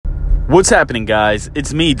What's happening, guys?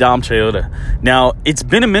 It's me, Dom Chayota. Now, it's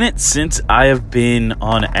been a minute since I have been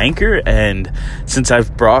on Anchor and since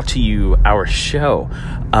I've brought to you our show.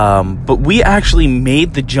 But we actually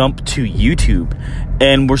made the jump to YouTube,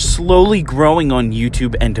 and we're slowly growing on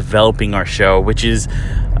YouTube and developing our show, which is,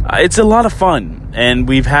 it's a lot of fun, and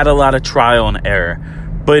we've had a lot of trial and error.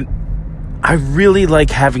 But I really like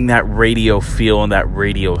having that radio feel and that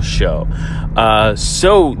radio show.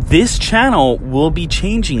 So this channel will be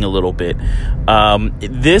changing a little bit.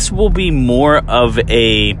 This will be more of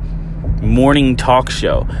a morning talk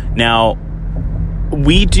show. Now,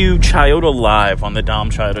 we do Chayota Live on the Dom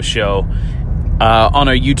Chayota Show on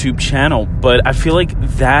our YouTube channel, but I feel like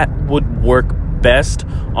that would work best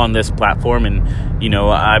on this platform. And, you know,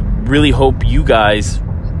 I really hope you guys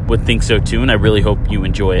would think so too, and I really hope you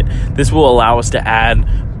enjoy it. This will allow us to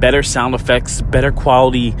add better sound effects, better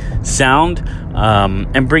quality sound,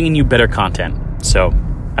 and bringing you better content. So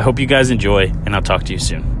I hope you guys enjoy, and I'll talk to you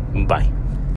soon. Bye.